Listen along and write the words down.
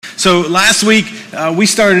So last week, we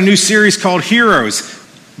started a new series called Heroes.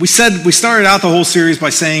 We started out the whole series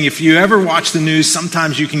by saying if you ever watch the news,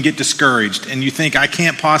 sometimes you can get discouraged and you think, I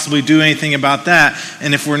can't possibly do anything about that.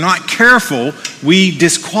 And if we're not careful, we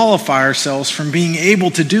disqualify ourselves from being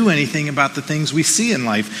able to do anything about the things we see in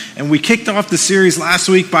life. And we kicked off the series last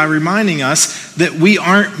week by reminding us that we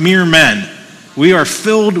aren't mere men. We are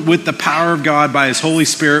filled with the power of God by His Holy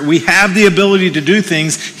Spirit. We have the ability to do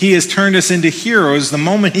things. He has turned us into heroes. The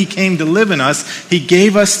moment He came to live in us, He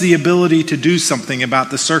gave us the ability to do something about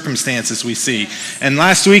the circumstances we see. And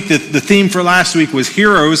last week, the theme for last week was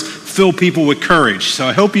heroes fill people with courage. So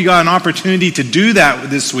I hope you got an opportunity to do that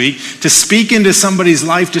this week, to speak into somebody's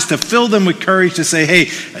life, just to fill them with courage, to say, hey,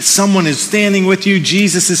 someone is standing with you.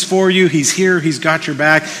 Jesus is for you. He's here. He's got your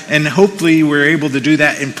back. And hopefully we're able to do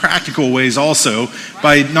that in practical ways also,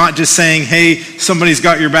 by not just saying, hey, somebody's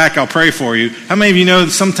got your back, I'll pray for you. How many of you know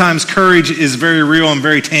that sometimes courage is very real and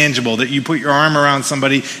very tangible, that you put your arm around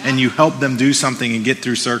somebody and you help them do something and get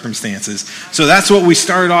through circumstances? So that's what we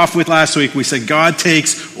started off with last week. We said God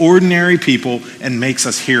takes ordinary people and makes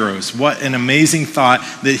us heroes. What an amazing thought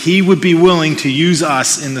that He would be willing to use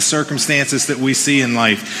us in the circumstances that we see in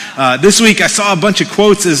life. This week I saw a bunch of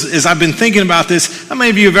quotes as I've been thinking about this. How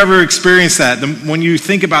many of you have ever experienced that? When you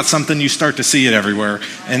think about something, you start to see it everywhere.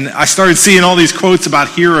 And I started seeing all these quotes about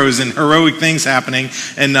heroes and heroic things happening.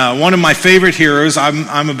 And one of my favorite heroes,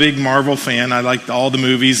 I'm a big Marvel fan. I liked all the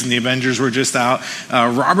movies, and the Avengers were just out.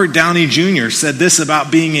 Robert Downey Jr. said this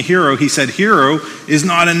about being a hero. He said, hero is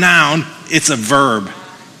not a noun, it's a verb.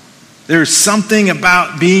 There's something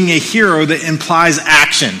about being a hero that implies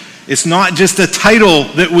action. It's not just a title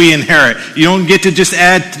that we inherit. You don't get to just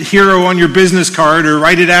add hero on your business card or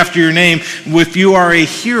write it after your name. If you are a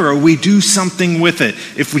hero, we do something with it.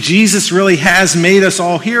 If Jesus really has made us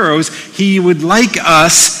all heroes, He would like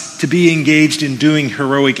us to be engaged in doing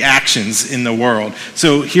heroic actions in the world.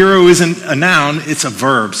 So hero isn't a noun, it's a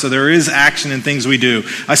verb. So there is action in things we do.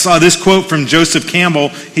 I saw this quote from Joseph Campbell.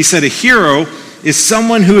 He said, a hero is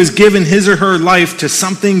someone who has given his or her life to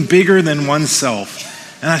something bigger than oneself.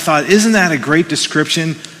 And I thought, isn't that a great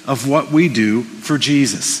description of what we do for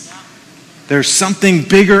Jesus? There's something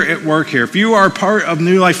bigger at work here. If you are part of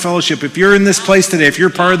New Life Fellowship, if you're in this place today, if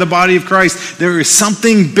you're part of the body of Christ, there is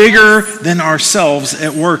something bigger than ourselves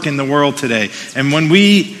at work in the world today. And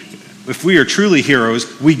if we are truly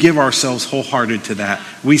heroes, we give ourselves wholehearted to that.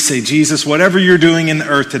 We say, Jesus, whatever you're doing in the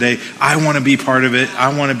earth today, I want to be part of it.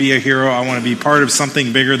 I want to be a hero. I want to be part of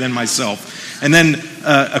something bigger than myself. And then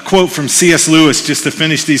a quote from C.S. Lewis, just to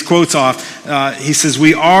finish these quotes off. He says,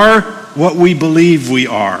 we are what we believe we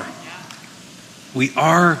are. We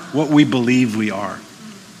are what we believe we are.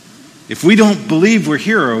 If we don't believe we're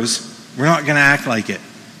heroes, we're not going to act like it.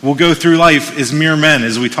 We'll go through life as mere men,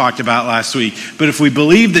 as we talked about last week. But if we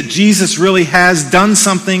believe that Jesus really has done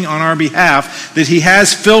something on our behalf, that He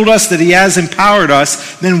has filled us, that He has empowered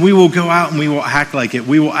us, then we will go out and we will act like it.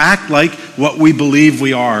 We will act like what we believe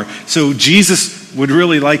we are. So Jesus would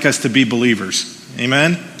really like us to be believers.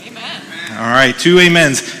 Amen? All right, 2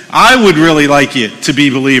 amens. I would really like you to be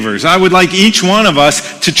believers. I would like each one of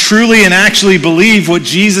us to truly and actually believe what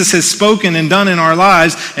Jesus has spoken and done in our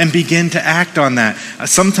lives and begin to act on that.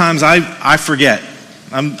 Sometimes I forget.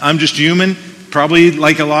 I'm just human. Probably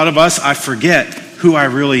like a lot of us, I forget who I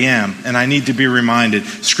really am, and I need to be reminded.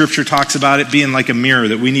 Scripture talks about it being like a mirror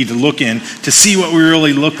that we need to look in to see what we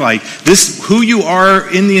really look like. Who you are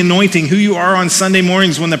in the anointing, who you are on Sunday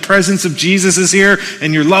mornings when the presence of Jesus is here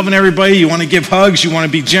and you're loving everybody, you want to give hugs, you want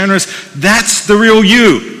to be generous, that's the real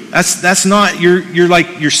you. That's not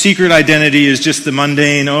your secret identity is just the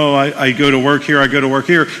mundane, I go to work here, I go to work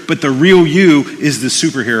here. But the real you is the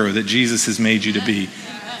superhero that Jesus has made you to be.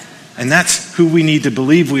 And that's who we need to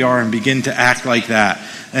believe we are and begin to act like that.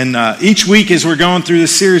 And each week as we're going through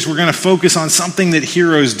this series, we're going to focus on something that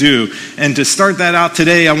heroes do. And to start that out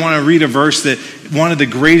today, I want to read a verse that one of the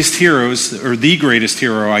greatest heroes, or the greatest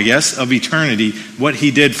hero, I guess, of eternity, what he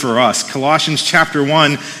did for us. Colossians chapter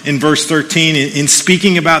 1 in verse 13, in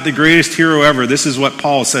speaking about the greatest hero ever, this is what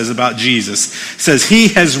Paul says about Jesus. It says, He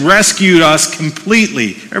has rescued us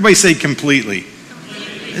completely. Everybody say completely.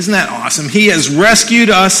 Isn't that awesome? He has rescued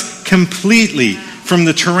us completely from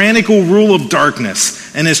the tyrannical rule of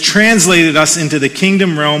darkness and has translated us into the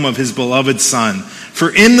kingdom realm of His beloved Son. For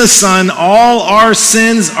in the Son, all our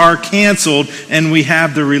sins are canceled and we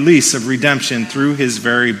have the release of redemption through His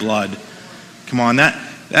very blood. Come on,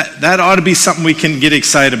 That ought to be something we can get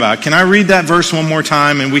excited about. Can I read that verse one more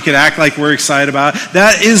time and we could act like we're excited about it?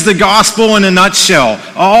 That is the gospel in a nutshell.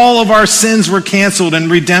 All of our sins were canceled and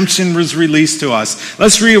redemption was released to us.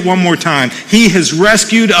 Let's read it one more time. He has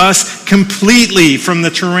rescued us completely from the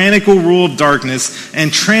tyrannical rule of darkness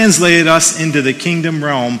and translated us into the kingdom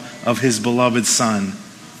realm of his beloved Son.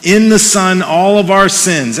 In the Son, all of our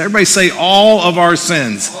sins. Everybody say all of our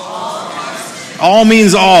sins. All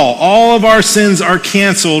means all. All of our sins are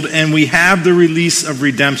canceled, and we have the release of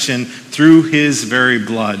redemption through his very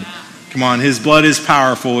blood. Come on, his blood is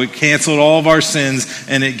powerful. It canceled all of our sins,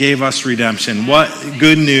 and it gave us redemption. What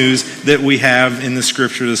good news that we have in the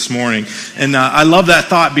scripture this morning. And I love that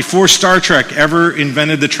thought. Before Star Trek ever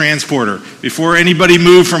invented the transporter, before anybody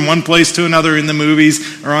moved from one place to another in the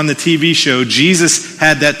movies or on the TV show, Jesus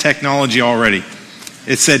had that technology already.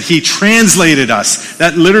 It said he translated us.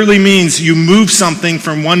 That literally means you move something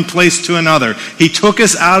from one place to another. He took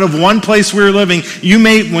us out of one place we were living.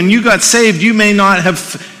 When you got saved, you may not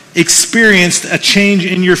have experienced a change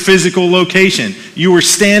in your physical location. You were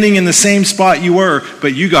standing in the same spot you were,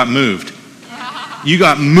 but you got moved. You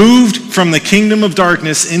got moved from the kingdom of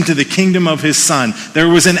darkness into the kingdom of his Son. There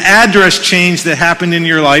was an address change that happened in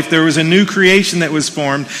your life. There was a new creation that was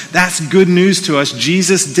formed. That's good news to us.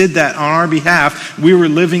 Jesus did that on our behalf. We were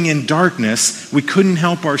living in darkness. We couldn't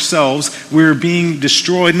help ourselves. We were being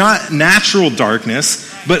destroyed. Not natural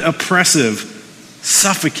darkness, but oppressive,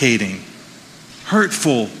 suffocating,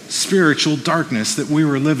 hurtful, spiritual darkness that we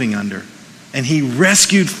were living under. And he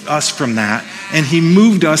rescued us from that, and he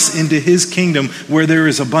moved us into his kingdom where there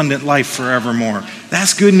is abundant life forevermore.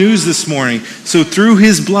 That's good news this morning. So through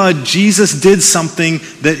his blood, Jesus did something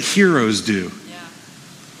that heroes do.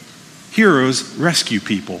 Heroes rescue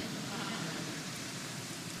people.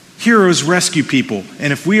 Heroes rescue people.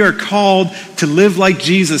 And if we are called to live like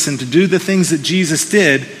Jesus and to do the things that Jesus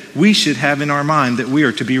did, we should have in our mind that we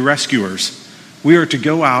are to be rescuers. We are to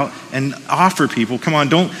go out and offer people. Come on,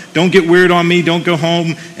 don't get weird on me. Don't go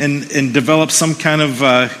home and develop some kind of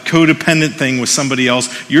codependent thing with somebody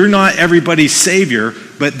else. You're not everybody's savior,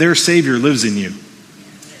 but their savior lives in you.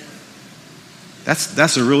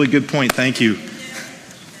 That's a really good point. Thank you.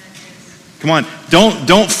 Come on,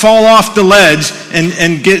 don't fall off the ledge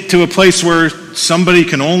and get to a place where somebody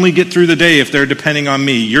can only get through the day if they're depending on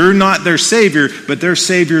me. You're not their savior, but their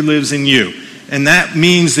savior lives in you. And that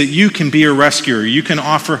means that you can be a rescuer. You can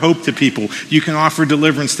offer hope to people. You can offer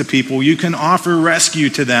deliverance to people. You can offer rescue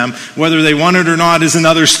to them. Whether they want it or not is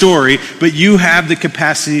another story. But you have the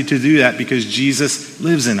capacity to do that because Jesus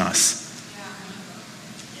lives in us.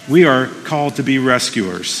 We are called to be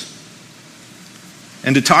rescuers.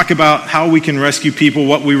 And to talk about how we can rescue people,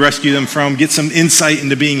 what we rescue them from, get some insight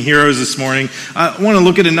into being heroes this morning, I want to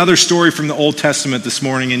look at another story from the Old Testament this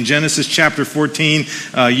morning. In Genesis chapter 14,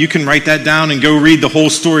 you can write that down and go read the whole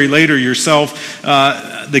story later yourself.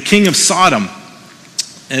 The king of Sodom,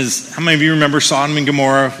 how many of you remember Sodom and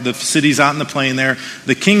Gomorrah, the cities out in the plain there?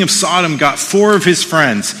 The king of Sodom got 4 of his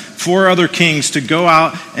friends, 4 other kings, to go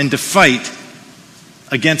out and to fight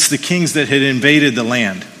against the kings that had invaded the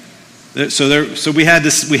land. So we had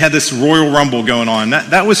this Royal Rumble going on.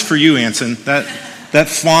 That was for you, Anson. That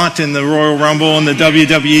font and the Royal Rumble and the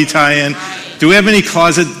WWE tie-in. Do we have any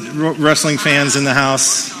closet wrestling fans in the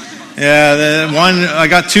house? Yeah, I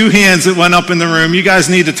got 2 hands that went up in the room. You guys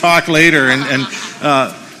need to talk later. And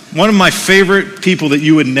one of my favorite people that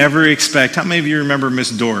you would never expect. How many of you remember Miss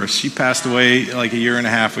Doris? She passed away like a year and a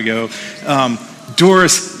half ago.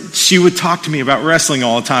 Doris, she would talk to me about wrestling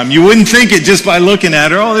all the time. You wouldn't think it just by looking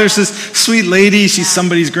at her. Oh, there's this sweet lady. She's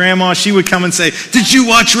somebody's grandma. She would come and say, "Did you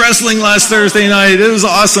watch wrestling last Thursday night? It was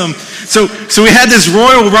awesome." So we had this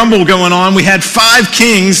Royal Rumble going on. We had 5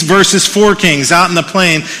 kings versus 4 kings out in the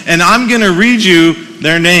plain. And I'm going to read you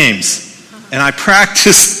their names. And I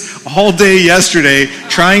practiced all day yesterday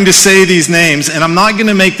trying to say these names, and I'm not going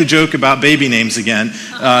to make the joke about baby names again,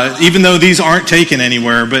 even though these aren't taken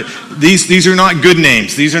anywhere, but these are not good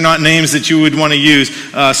names. These are not names that you would want to use.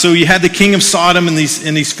 So you had the king of Sodom and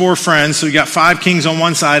these 4 friends, so you got 5 kings on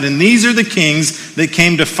one side, and these are the kings that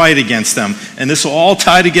came to fight against them. And this will all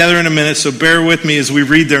tie together in a minute, so bear with me as we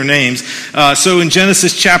read their names. So in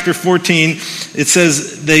Genesis chapter 14, it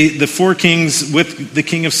says the 4 kings with the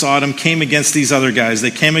king of Sodom came against these other guys.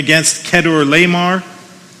 They came against Kedorlaomer.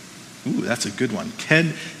 Ooh, that's a good one.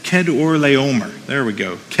 Kedorlaomer. There we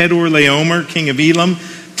go. Kedorlaomer, king of Elam.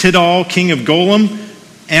 Tidal, king of Golim.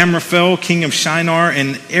 Amraphel, king of Shinar.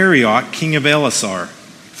 And Arioch, king of Elasar.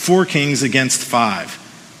 4 kings against 5.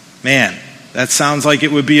 Man, That sounds like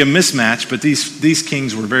it would be a mismatch, but these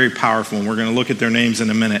kings were very powerful, and we're going to look at their names in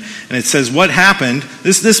a minute. And it says what happened.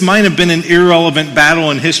 This might have been an irrelevant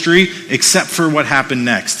battle in history, except for what happened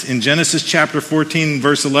next. In Genesis chapter 14,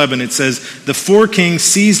 verse 11, it says, the 4 kings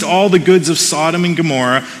seized all the goods of Sodom and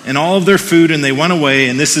Gomorrah and all of their food, and they went away,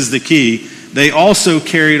 and this is the key. They also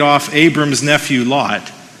carried off Abram's nephew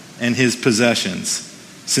Lot and his possessions,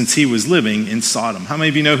 since he was living in Sodom. How many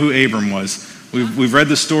of you know who Abram was? We've read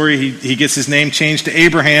the story. He gets his name changed to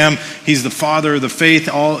Abraham. He's the father of the faith.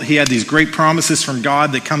 He had these great promises from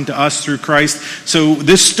God that come to us through Christ. So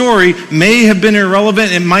this story may have been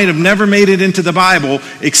irrelevant. It might have never made it into the Bible,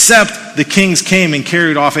 except the kings came and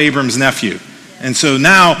carried off Abram's nephew. And so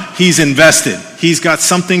now he's invested. He's got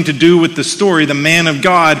something to do with the story. The man of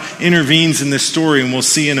God intervenes in this story, and we'll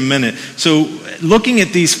see in a minute. So looking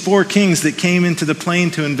at these 4 kings that came into the plain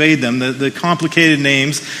to invade them, the complicated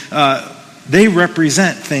names, they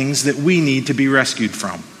represent things that we need to be rescued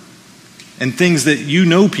from. And things that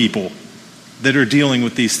people that are dealing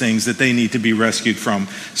with these things that they need to be rescued from.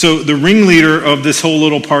 So the ringleader of this whole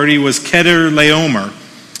little party was Chedorlaomer.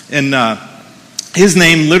 And his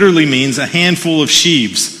name literally means a handful of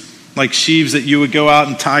sheaves. Like sheaves that you would go out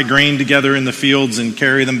and tie grain together in the fields and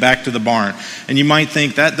carry them back to the barn. And you might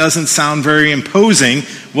think that doesn't sound very imposing.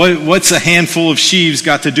 What's a handful of sheaves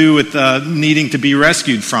got to do with needing to be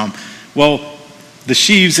rescued from? Well, the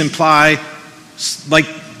sheaves imply like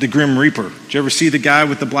the Grim Reaper. Did you ever see the guy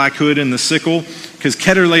with the black hood and the sickle? Because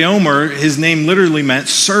Chedorlaomer, his name literally meant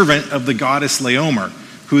servant of the goddess Laomer,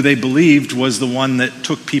 who they believed was the one that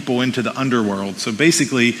took people into the underworld. So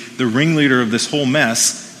basically, the ringleader of this whole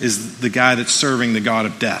mess is the guy that's serving the god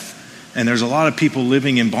of death. And there's a lot of people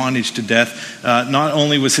living in bondage to death. Not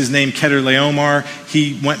only was his name Chedorlaomer,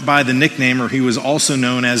 he went by the nickname, or he was also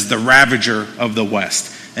known as the Ravager of the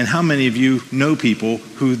West. And how many of you know people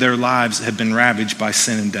who their lives have been ravaged by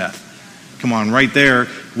sin and death? Come on, right there,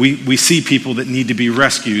 we see people that need to be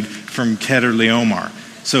rescued from Chedorlaomer.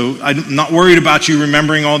 So I'm not worried about you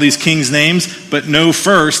remembering all these kings' names, but know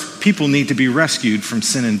first, people need to be rescued from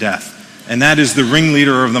sin and death. And that is the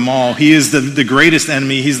ringleader of them all. He is the greatest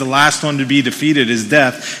enemy. He's the last one to be defeated, is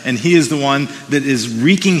death. And he is the one that is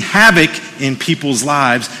wreaking havoc in people's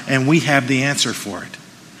lives, and we have the answer for it.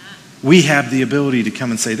 We have the ability to come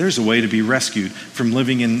and say, there's a way to be rescued from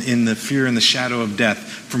living in the fear and the shadow of death,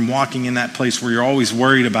 from walking in that place where you're always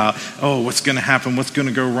worried about, what's going to happen, what's going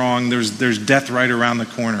to go wrong. There's death right around the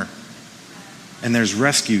corner. And there's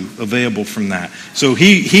rescue available from that. So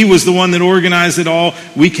he was the one that organized it all.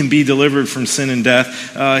 We can be delivered from sin and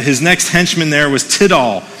death. His next henchman there was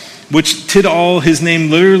Tidal, which Tidal, his name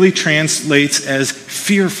literally translates as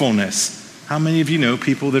fearfulness. How many of you know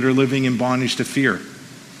people that are living in bondage to fear?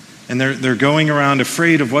 And they're going around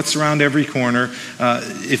afraid of what's around every corner.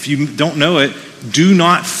 If you don't know it, do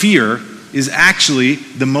not fear is actually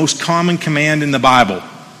the most common command in the Bible.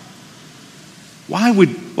 Why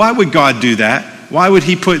would God do that? Why would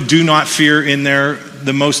he put do not fear in there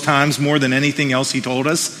the most times more than anything else he told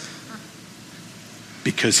us?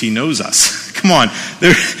 Because he knows us. Come on.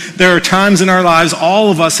 There are times in our lives,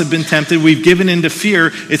 all of us have been tempted. We've given into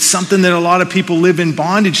fear. It's something that a lot of people live in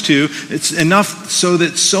bondage to. It's enough so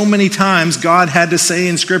that so many times God had to say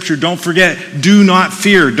in Scripture, don't forget, do not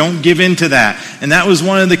fear. Don't give in to that. And that was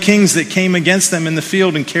one of the kings that came against them in the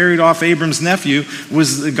field and carried off Abram's nephew,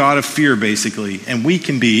 was the god of fear, basically. And we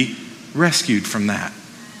can be rescued from that.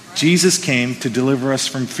 Jesus came to deliver us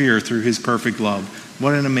from fear through his perfect love.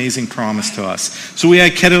 What an amazing promise to us. So we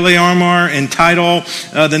had Chedorlaomer and Tidal.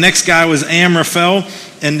 The next guy was Amraphel,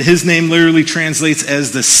 and his name literally translates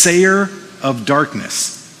as the sayer of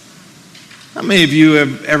darkness. How many of you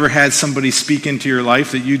have ever had somebody speak into your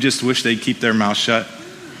life that you just wish they'd keep their mouth shut?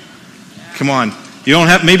 Come on. You don't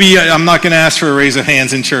have, maybe I'm not going to ask for a raise of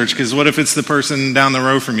hands in church, because what if it's the person down the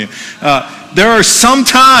row from you? There are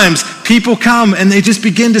sometimes people come and they just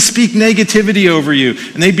begin to speak negativity over you.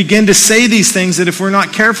 And they begin to say these things that if we're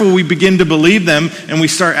not careful, we begin to believe them and we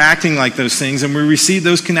start acting like those things. And we receive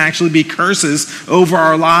those can actually be curses over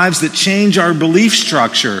our lives that change our belief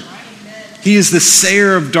structure. He is the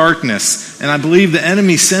sayer of darkness. And I believe the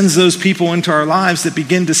enemy sends those people into our lives that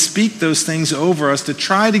begin to speak those things over us to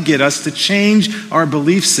try to get us to change our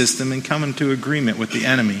belief system and come into agreement with the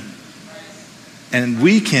enemy. And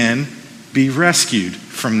we can be rescued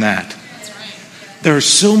from that. There are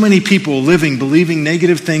so many people believing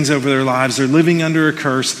negative things over their lives. They're living under a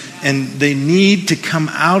curse, and they need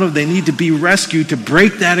to be rescued to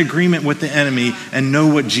break that agreement with the enemy and know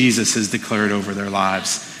what Jesus has declared over their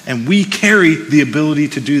lives. And we carry the ability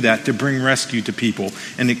to do that, to bring rescue to people.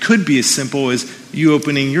 And it could be as simple as you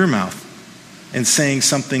opening your mouth and saying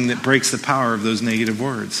something that breaks the power of those negative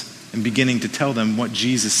words and beginning to tell them what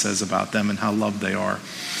Jesus says about them and how loved they are.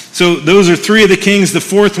 So those are three of the kings. The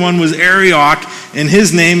fourth one was Arioch, and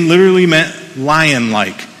his name literally meant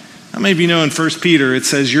lion-like. How many of you know in 1 Peter it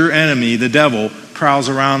says, your enemy, the devil, prowls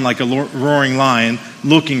around like a roaring lion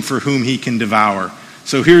looking for whom he can devour.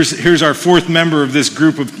 So here's our fourth member of this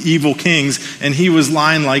group of evil kings, and he was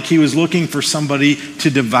lion-like. He was looking for somebody to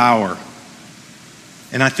devour.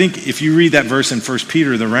 And I think if you read that verse in 1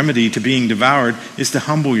 Peter, the remedy to being devoured is to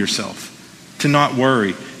humble yourself, to not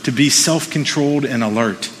worry, to be self-controlled and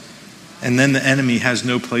alert. And then the enemy has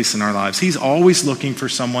no place in our lives. He's always looking for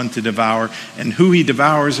someone to devour, and who he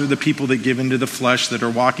devours are the people that give into the flesh, that are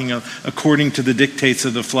walking according to the dictates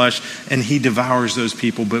of the flesh, and he devours those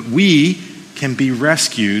people. But we can be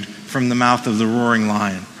rescued from the mouth of the roaring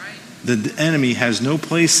lion. The enemy has no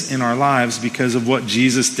place in our lives because of what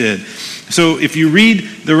Jesus did. So if you read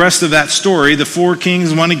the rest of that story, the 4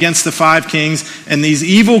 kings went against the 5 kings, and these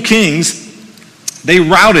evil kings, they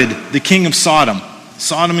routed the king of Sodom.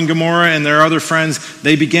 Sodom and Gomorrah and their other friends,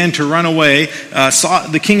 they began to run away.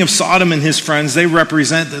 The king of Sodom and his friends, they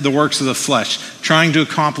represent the works of the flesh, trying to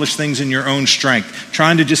accomplish things in your own strength,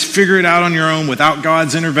 trying to just figure it out on your own without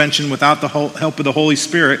God's intervention, without the help of the Holy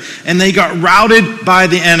Spirit. And they got routed by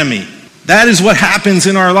the enemy. That is what happens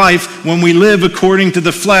in our life when we live according to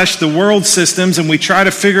the flesh, the world systems, and we try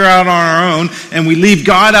to figure out on our own, and we leave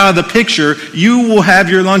God out of the picture. You will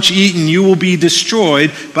have your lunch eaten. You will be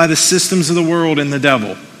destroyed by the systems of the world and the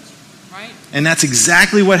devil. Right. And that's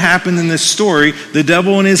exactly what happened in this story. The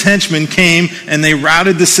devil and his henchmen came, and they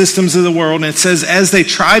routed the systems of the world. And it says as they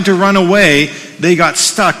tried to run away, they got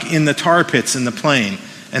stuck in the tar pits in the plain,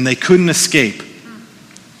 and they couldn't escape.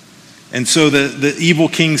 And so the evil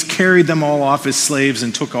kings carried them all off as slaves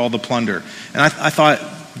and took all the plunder. And I thought,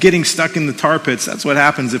 getting stuck in the tar pits, that's what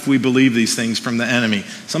happens if we believe these things from the enemy.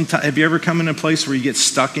 Have you ever come in a place where you get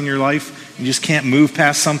stuck in your life? You just can't move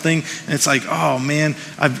past something? And it's like, oh man,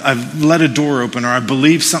 I've let a door open, or I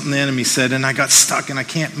believed something the enemy said, and I got stuck and I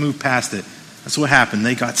can't move past it. That's what happened.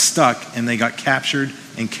 They got stuck and they got captured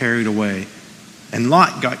and carried away. And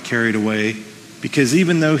Lot got carried away because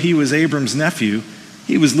even though he was Abram's nephew,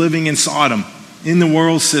 he was living in Sodom, in the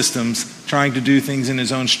world systems, trying to do things in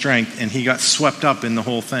his own strength, and he got swept up in the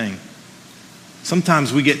whole thing.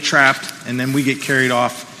 Sometimes we get trapped, and then we get carried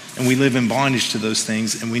off, and we live in bondage to those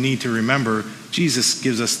things, and we need to remember Jesus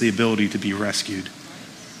gives us the ability to be rescued.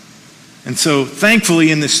 And so,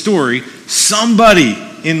 thankfully, in this story, somebody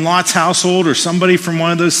in Lot's household or somebody from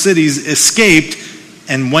one of those cities escaped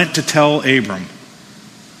and went to tell Abram.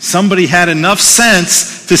 Somebody had enough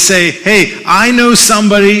sense to say, hey, I know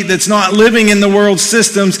somebody that's not living in the world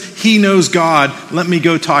systems. He knows God. Let me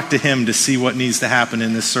go talk to him to see what needs to happen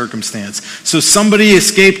in this circumstance. So somebody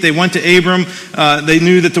escaped. They went to Abram. They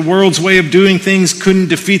knew that the world's way of doing things couldn't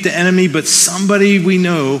defeat the enemy, but somebody we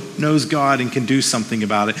know knows God and can do something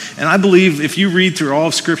about it. And I believe if you read through all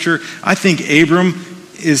of Scripture, I think Abram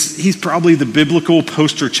he's probably the biblical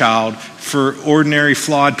poster child for ordinary,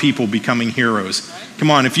 flawed people becoming heroes.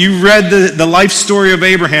 Come on, if you read the life story of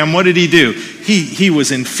Abraham, what did he do? He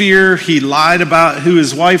was in fear. He lied about who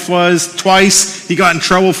his wife was twice. He got in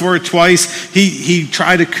trouble for it twice. He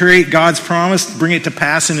tried to create God's promise, bring it to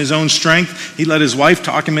pass in his own strength. He let his wife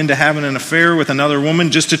talk him into having an affair with another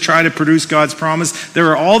woman just to try to produce God's promise. There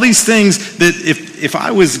are all these things that if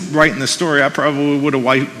I was writing the story, I probably would have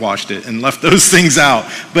whitewashed it and left those things out.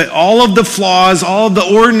 But all of the flaws, all of the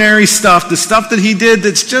ordinary stuff, the stuff that he did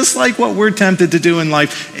that's just like what we're tempted to do in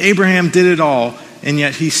life, Abraham did it all, and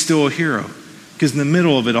yet he's still a hero. Because in the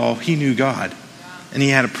middle of it all, he knew God, and he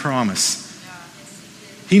had a promise.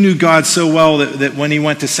 He knew God so well that when he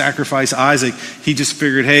went to sacrifice Isaac, he just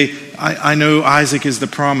figured, hey, I know Isaac is the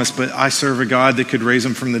promise, but I serve a God that could raise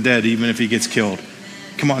him from the dead even if he gets killed.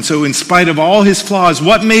 Come on, so in spite of all his flaws,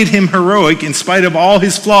 what made him heroic? In spite of all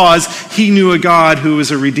his flaws, he knew a God who was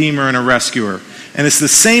a redeemer and a rescuer. And it's the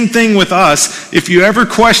same thing with us. If you ever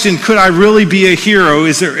question, could I really be a hero?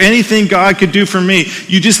 Is there anything God could do for me?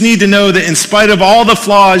 You just need to know that in spite of all the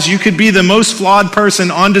flaws, you could be the most flawed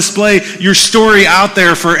person on display, your story out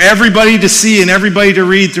there for everybody to see and everybody to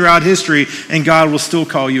read throughout history, and God will still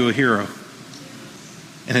call you a hero.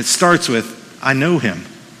 And it starts with, I know him.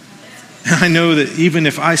 And I know that even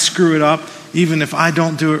if I screw it up, even if I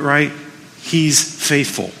don't do it right, he's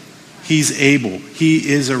faithful. He's able.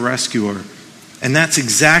 He is a rescuer. And that's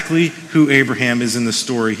exactly who Abraham is in the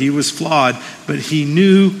story. He was flawed, but he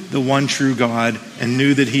knew the one true God and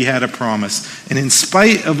knew that he had a promise. And in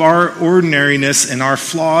spite of our ordinariness and our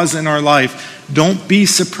flaws in our life, don't be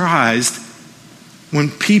surprised when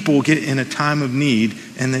people get in a time of need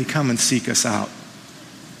and they come and seek us out.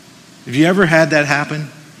 Have you ever had that happen?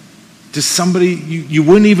 Just somebody, you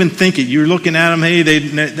wouldn't even think it. You're looking at them, hey,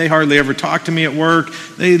 they hardly ever talk to me at work.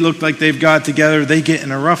 They look like they've got together. They get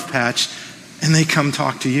in a rough patch, and they come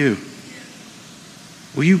talk to you.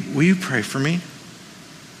 Will you pray for me?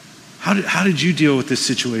 How did you deal with this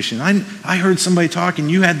situation? I heard somebody talking.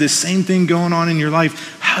 You had this same thing going on in your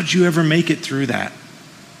life. How'd you ever make it through that?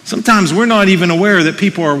 Sometimes we're not even aware that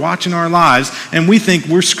people are watching our lives, and we think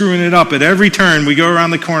we're screwing it up at every turn. We go around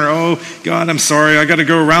the corner, oh, God, I'm sorry. I got to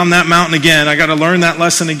go around that mountain again. I got to learn that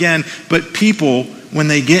lesson again. But people, when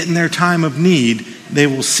they get in their time of need, they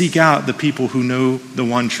will seek out the people who know the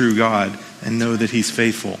one true God and know that he's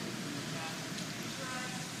faithful.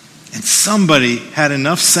 And somebody had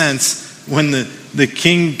enough sense when the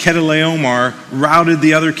king Chedorlaomer routed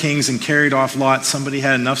the other kings and carried off Lot. Somebody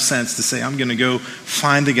had enough sense to say, I'm going to go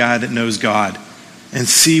find the guy that knows God and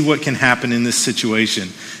see what can happen in this situation.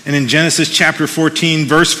 And in Genesis chapter 14,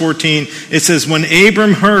 verse 14, it says, when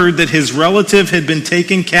Abram heard that his relative had been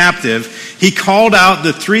taken captive, he called out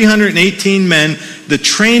the 318 men, the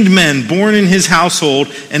trained men born in his household,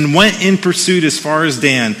 and went in pursuit as far as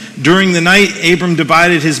Dan. During the night, Abram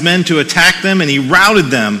divided his men to attack them, and he routed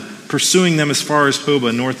them, pursuing them as far as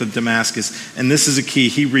Hobah, north of Damascus. And this is a key.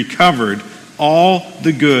 He recovered all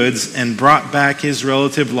the goods and brought back his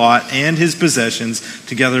relative Lot and his possessions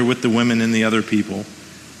together with the women and the other people.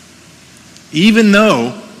 Even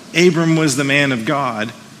though Abram was the man of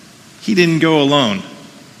God, he didn't go alone.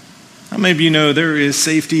 How many of you know there is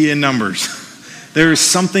safety in numbers? There is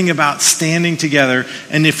something about standing together.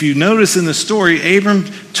 And if you notice in the story, Abram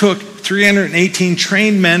took 318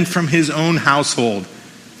 trained men from his own household.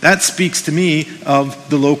 That speaks to me of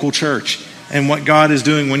the local church and what God is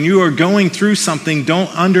doing. When you are going through something,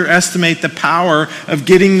 don't underestimate the power of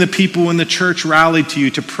getting the people in the church rallied to you,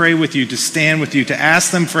 to pray with you, to stand with you, to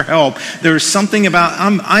ask them for help. There is something about,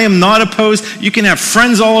 I am not opposed. You can have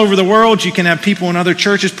friends all over the world. You can have people in other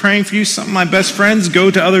churches praying for you. Some of my best friends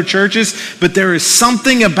go to other churches. But there is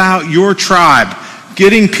something about your tribe,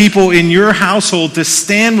 getting people in your household to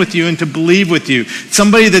stand with you and to believe with you.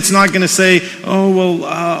 Somebody that's not going to say, oh,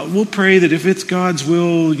 well, we'll pray that if it's God's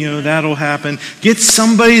will, that'll happen. Get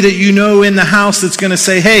somebody that you know in the house that's going to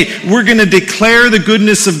say, hey, we're going to declare the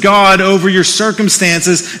goodness of God over your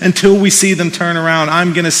circumstances until we see them turn around.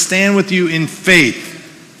 I'm going to stand with you in faith.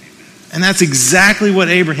 And that's exactly what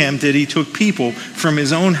Abraham did. He took people from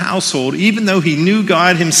his own household. Even though he knew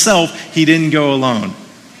God himself, he didn't go alone.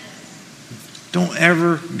 Don't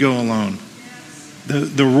ever go alone.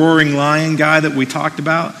 The roaring lion guy that we talked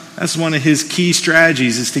about, that's one of his key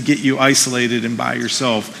strategies, is to get you isolated and by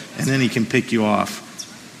yourself, and then he can pick you off.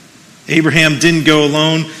 Abraham didn't go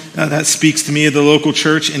alone. That speaks to me of the local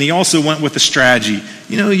church. And he also went with a strategy.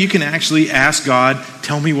 You can actually ask God,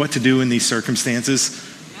 tell me what to do in these circumstances.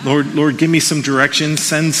 Lord, give me some direction.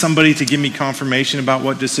 Send somebody to give me confirmation about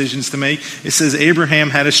what decisions to make. It says Abraham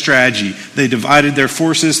had a strategy. They divided their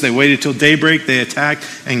forces. They waited till daybreak. They attacked.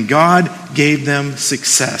 And God gave them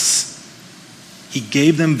success. He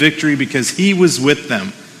gave them victory because he was with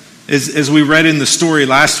them. As we read in the story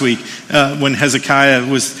last week, when Hezekiah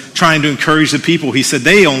was trying to encourage the people, he said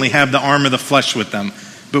they only have the arm of the flesh with them,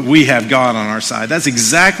 but we have God on our side. That's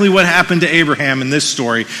exactly what happened to Abraham in this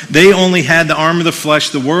story. They only had the arm of the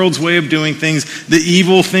flesh, the world's way of doing things, the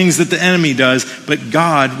evil things that the enemy does, but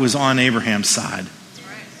God was on Abraham's side.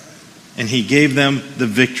 And he gave them the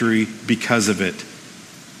victory because of it.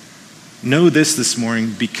 Know this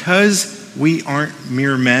morning, because we aren't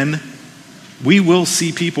mere men, we will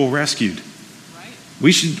see people rescued.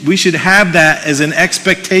 We should have that as an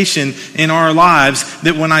expectation in our lives,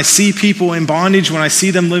 that when I see people in bondage, when I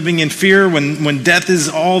see them living in fear, when death is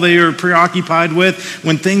all they are preoccupied with,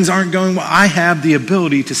 when things aren't going well, I have the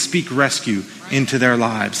ability to speak rescue into their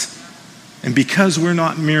lives. And because we're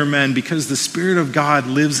not mere men, because the Spirit of God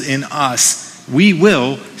lives in us, we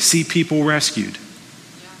will see people rescued.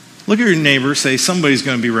 Look at your neighbor, say, somebody's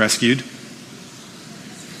going to be rescued.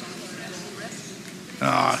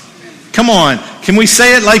 Come on, can we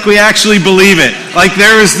say it like we actually believe it? Like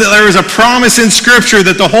there is a promise in Scripture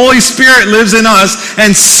that the Holy Spirit lives in us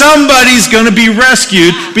and somebody's going to be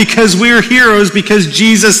rescued because we're heroes, because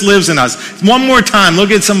Jesus lives in us. One more time,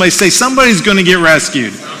 look at somebody, say, somebody's going to get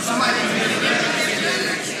rescued.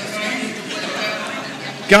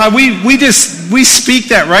 God, we we speak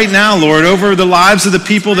that right now, Lord, over the lives of the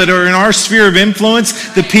people that are in our sphere of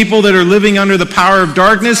influence, the people that are living under the power of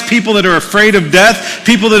darkness, people that are afraid of death,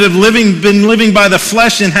 people that have been living by the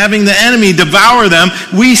flesh and having the enemy devour them.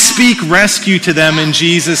 We speak rescue to them in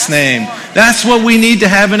Jesus' name. That's what we need to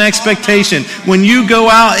have an expectation. When you go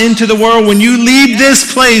out into the world, when you leave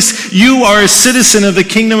this place, you are a citizen of the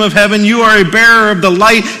kingdom of heaven. You are a bearer of the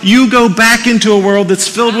light. You go back into a world that's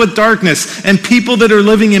filled with darkness and people that are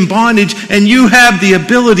living in bondage, and you have the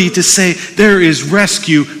ability to say, there is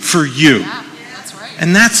rescue for you. Yeah, that's right.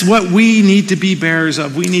 And that's what we need to be bearers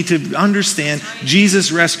of. We need to understand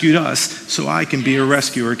Jesus rescued us so I can be a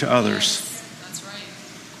rescuer to others. That's right.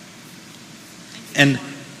 And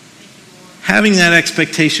having that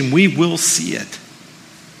expectation, we will see it.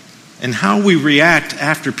 And how we react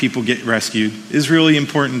after people get rescued is really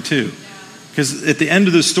important too. Because at the end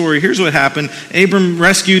of the story, here's what happened. Abram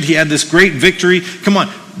rescued, he had this great victory. Come on,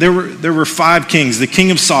 there were 5 kings, the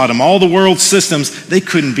king of Sodom, all the world's systems, they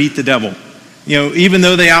couldn't beat the devil. Even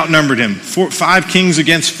though they outnumbered him. 5 kings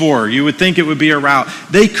against 4. You would think it would be a rout.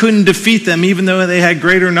 They couldn't defeat them even though they had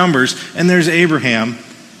greater numbers. And there's Abraham,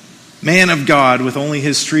 man of God, with only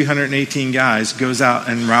his 318 guys, goes out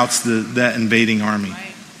and routs that invading army.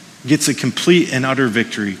 Gets a complete and utter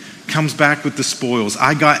victory. Comes back with the spoils.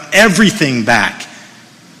 I got everything back.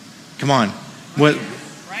 Come on. What?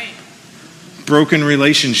 Broken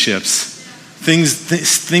relationships. Things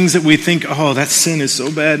that we think, oh, that sin is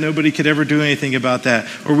so bad, nobody could ever do anything about that.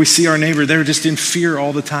 Or we see our neighbor, they're just in fear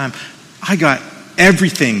all the time. I got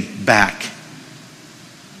everything back.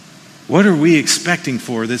 What are we expecting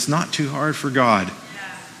for that's not too hard for God?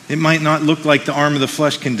 It might not look like the arm of the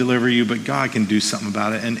flesh can deliver you, but God can do something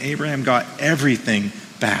about it. And Abraham got everything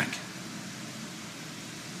back.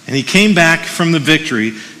 And he came back from the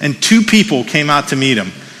victory, and 2 people came out to meet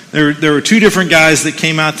him. There were 2 different guys that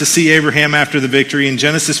came out to see Abraham after the victory. In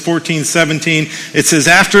Genesis 14:17, it says,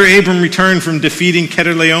 after Abram returned from defeating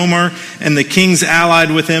Chedorlaomer and the kings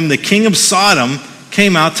allied with him, the king of Sodom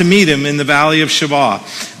came out to meet him in the valley of Shavah.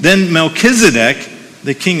 Then Melchizedek,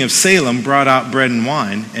 the king of Salem, brought out bread and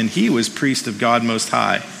wine, and he was priest of God Most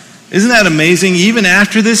High. Isn't that amazing? Even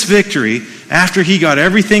after this victory, after he got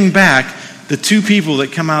everything back, the 2 people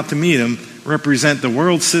that come out to meet him represent the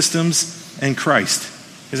world systems and Christ.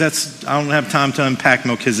 Because I don't have time to unpack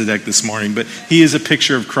Melchizedek this morning, but he is a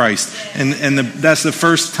picture of Christ. And that's the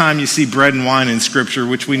first time you see bread and wine in Scripture,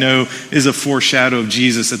 which we know is a foreshadow of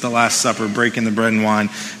Jesus at the Last Supper, breaking the bread and wine.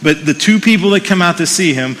 But the 2 people that come out to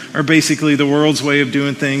see him are basically the world's way of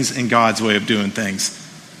doing things and God's way of doing things.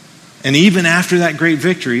 And even after that great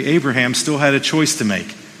victory, Abraham still had a choice to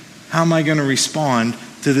make. How am I going to respond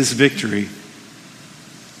to this victory?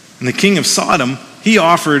 And the king of Sodom, he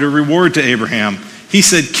offered a reward to Abraham. He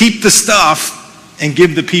said, keep the stuff and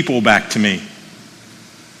give the people back to me.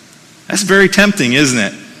 That's very tempting, isn't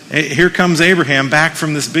it? Here comes Abraham back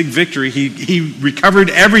from this big victory. He recovered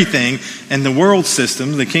everything, and the world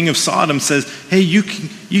system, the king of Sodom, says, hey, you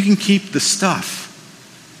can keep the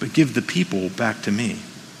stuff, but give the people back to me.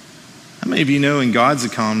 How many of you know in God's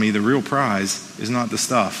economy, the real prize is not the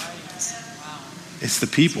stuff? It's the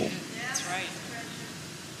people. That's right.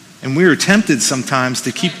 And we are tempted sometimes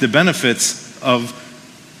to keep the benefits of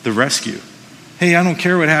the rescue. Hey, I don't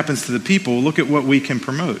care what happens to the people. Look at what we can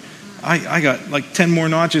promote. I got like 10 more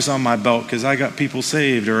notches on my belt because I got people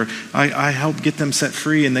saved, or I helped get them set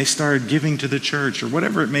free and they started giving to the church, or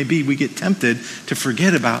whatever it may be. We get tempted to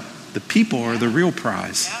forget about the people or the real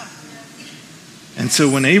prize. And so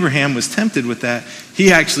when Abraham was tempted with that,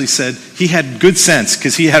 he actually said he had good sense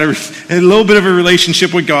because he had a little bit of a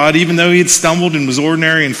relationship with God, even though he had stumbled and was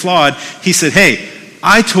ordinary and flawed. He said, hey,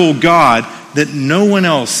 I told God that no one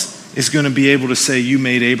else is going to be able to say you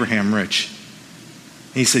made Abraham rich.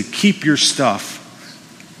 And he said, keep your stuff.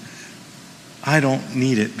 I don't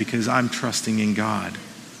need it because I'm trusting in God.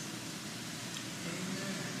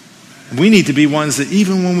 We need to be ones that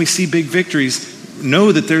even when we see big victories,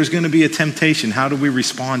 know that there's going to be a temptation. How do we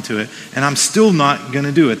respond to it? And I'm still not going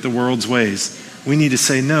to do it the world's ways. We need to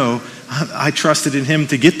say, no, I trusted in him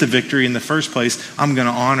to get the victory in the first place. I'm going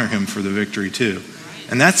to honor him for the victory too.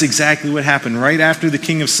 And that's exactly what happened. Right after the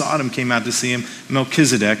king of Sodom came out to see him,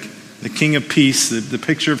 Melchizedek, the king of peace, the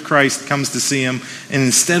picture of Christ, comes to see him. And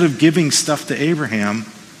instead of giving stuff to Abraham,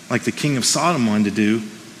 like the king of Sodom wanted to do,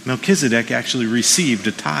 Melchizedek actually received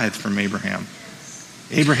a tithe from Abraham.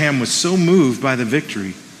 Abraham was so moved by the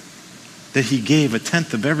victory that he gave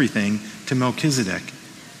 1/10 of everything to Melchizedek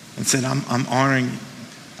and said, I'm honoring.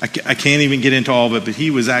 I can't even get into all of it, but he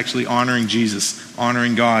was actually honoring Jesus,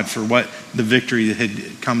 honoring God for what the victory that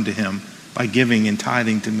had come to him by giving and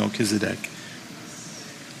tithing to Melchizedek.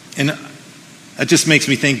 And That just makes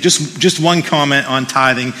me think, just one comment on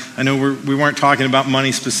tithing. I know we weren't talking about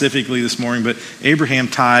money specifically this morning, but Abraham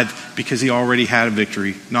tithed because he already had a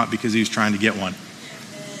victory, not because he was trying to get one.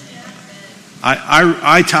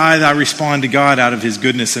 I tithe, I respond to God out of his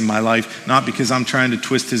goodness in my life, not because I'm trying to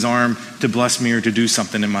twist his arm to bless me or to do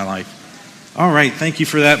something in my life. All right, thank you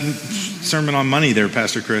for that sermon on money there,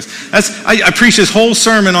 Pastor Chris. I preached this whole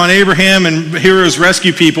sermon on Abraham and Heroes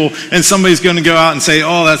Rescue People, and somebody's going to go out and say,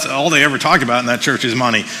 oh, that's all they ever talk about in that church is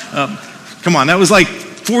money. Come on, that was like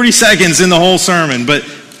 40 seconds in the whole sermon. But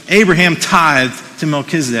Abraham tithed to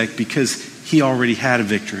Melchizedek because he already had a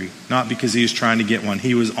victory, not because he was trying to get one.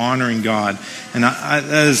 He was honoring God, and that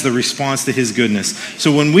is the response to his goodness.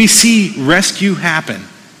 So when we see rescue happen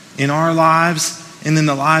in our lives and in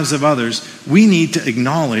the lives of others, we need to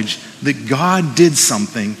acknowledge that God did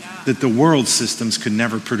something that the world systems could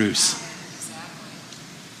never produce.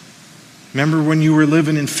 Remember when you were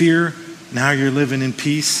living in fear? Now you're living in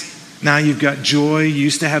peace. Now you've got joy. You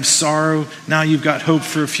used to have sorrow. Now you've got hope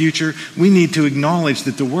for a future. We need to acknowledge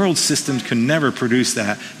that the world systems can never produce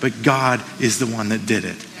that, but God is the one that did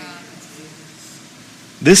it.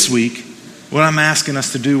 This week, what I'm asking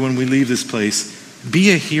us to do when we leave this place,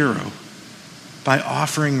 be a hero by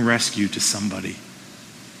offering rescue to somebody.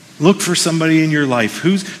 Look for somebody in your life.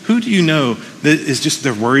 Who do you know that is just,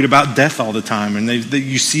 they're worried about death all the time, and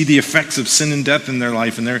you see the effects of sin and death in their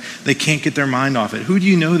life, and they can't get their mind off it? Who do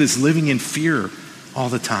you know that's living in fear all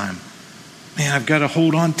the time? Man, I've got to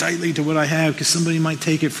hold on tightly to what I have because somebody might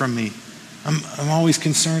take it from me. I'm always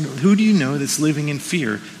concerned. Who do you know that's living in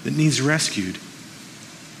fear that needs rescued?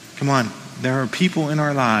 Come on, there are people in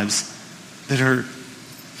our lives that are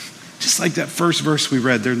just like that first verse we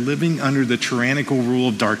read. They're living under the tyrannical rule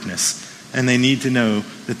of darkness, and they need to know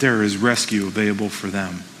that there is rescue available for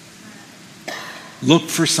them. Look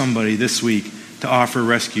for somebody this week to offer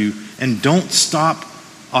rescue, and don't stop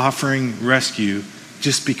offering rescue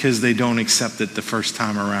just because they don't accept it the first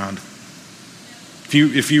time around.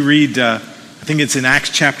 If you read, I think it's in Acts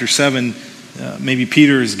chapter 7, maybe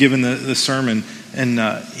Peter is given the sermon, and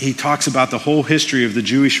he talks about the whole history of the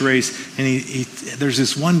Jewish race. And there's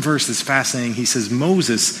this one verse that's fascinating. He says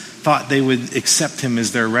Moses thought they would accept him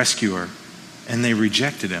as their rescuer, and they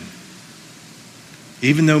rejected him.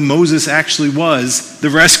 Even though Moses actually was the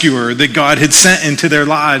rescuer that God had sent into their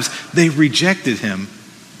lives, they rejected him,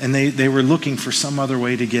 and they were looking for some other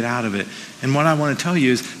way to get out of it. And what I want to tell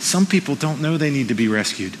you is some people don't know they need to be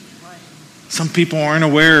rescued. Some people aren't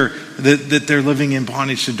aware that they're living in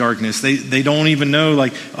bondage to darkness. They don't even know,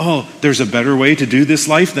 like, oh, there's a better way to do this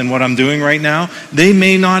life than what I'm doing right now. They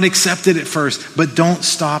may not accept it at first, but don't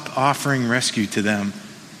stop offering rescue to them,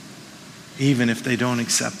 even if they don't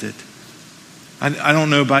accept it. I don't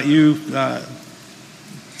know about you.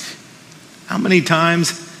 How many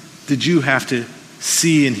times did you have to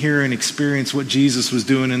see and hear and experience what Jesus was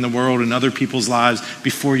doing in the world and other people's lives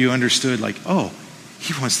before you understood, like, oh,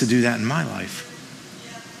 he wants to do that in my life?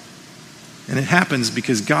 And it happens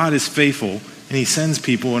because God is faithful, and he sends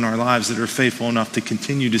people in our lives that are faithful enough to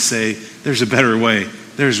continue to say, there's a better way.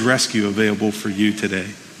 There's rescue available for you today.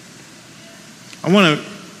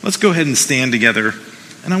 Let's go ahead and stand together,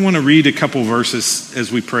 and I want to read a couple verses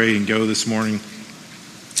as we pray and go this morning.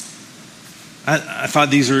 I thought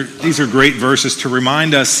these are great verses to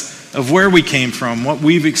remind us of where we came from, what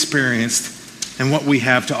we've experienced, and what we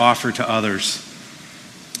have to offer to others.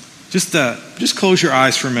 Just close your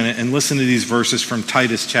eyes for a minute and listen to these verses from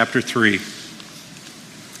Titus chapter 3.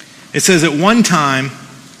 It says, at one time,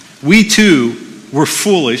 we too were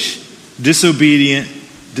foolish, disobedient,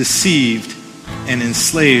 deceived, and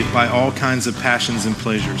enslaved by all kinds of passions and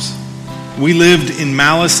pleasures. We lived in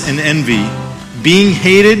malice and envy, being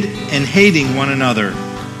hated and hating one another.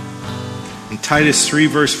 And Titus 3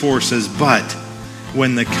 verse 4 says, but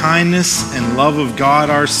when the kindness and love of God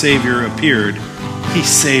our Savior appeared, he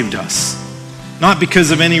saved us, not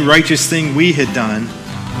because of any righteous thing we had done,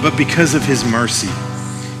 but because of his mercy.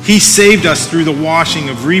 He saved us through the washing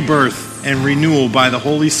of rebirth and renewal by the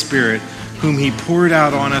Holy Spirit, whom he poured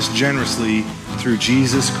out on us generously through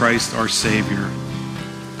Jesus Christ our Savior.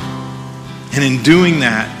 And in doing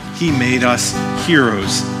that, he made us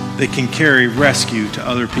heroes that can carry rescue to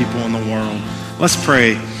other people in the world. Let's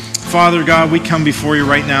pray. Father God, we come before you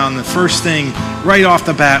right now, and the first thing, right off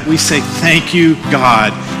the bat, we say thank you,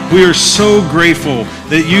 God. We are so grateful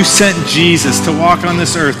that you sent Jesus to walk on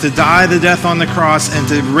this earth, to die the death on the cross, and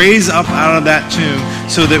to raise up out of that tomb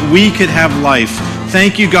so that we could have life.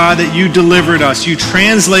 Thank you, God, that you delivered us. You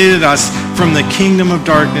translated us from the kingdom of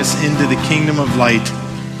darkness into the kingdom of light.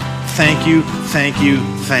 Thank you, thank you,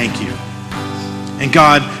 thank you. And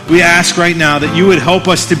God, we ask right now that you would help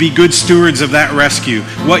us to be good stewards of that rescue.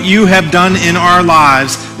 What you have done in our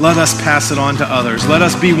lives, let us pass it on to others. Let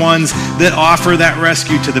us be ones that offer that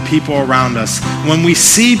rescue to the people around us. When we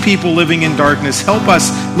see people living in darkness, help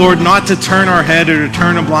us, Lord, not to turn our head or to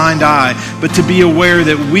turn a blind eye, but to be aware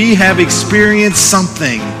that we have experienced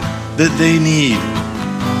something that they need.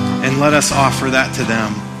 And let us offer that to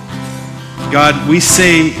them. God, we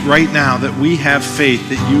say right now that we have faith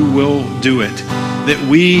that you will do it, that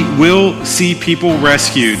we will see people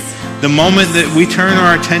rescued. The moment that we turn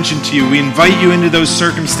our attention to you, we invite you into those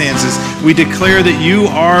circumstances. We declare that you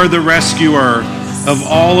are the rescuer of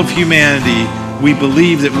all of humanity. We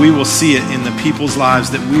believe that we will see it in the people's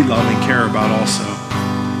lives that we love and care about also.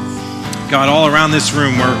 God, all around this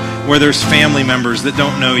room where there's family members that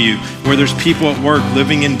don't know you, where there's people at work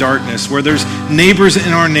living in darkness, where there's neighbors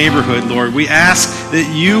in our neighborhood, Lord, we ask that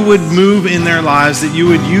you would move in their lives, that you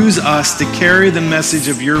would use us to carry the message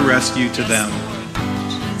of your rescue to them.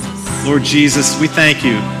 Lord Jesus, we thank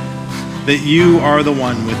you that you are the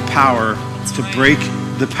one with power to break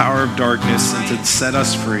the power of darkness and to set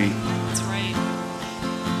us free.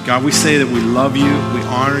 God, we say that we love you, we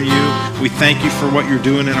honor you, we thank you for what you're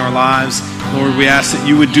doing in our lives. Lord, we ask that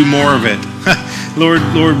you would do more of it. Lord,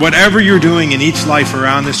 whatever you're doing in each life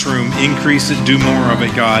around this room, increase it, do more of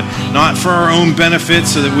it, God. Not for our own benefit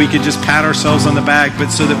so that we could just pat ourselves on the back, but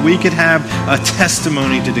so that we could have a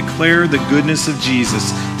testimony to declare the goodness of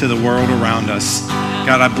Jesus to the world around us.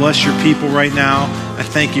 God, I bless your people right now. I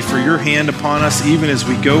thank you for your hand upon us. Even as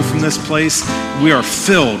we go from this place, we are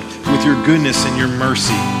filled with your goodness and your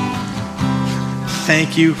mercy.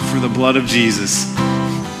 Thank you for the blood of Jesus.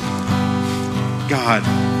 God,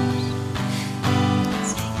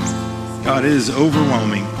 it is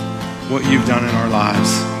overwhelming what you've done in our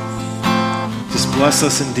lives. Just bless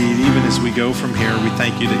us indeed, even as we go from here. We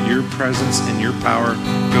thank you that your presence and your power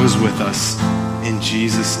goes with us. In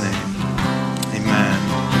Jesus' name.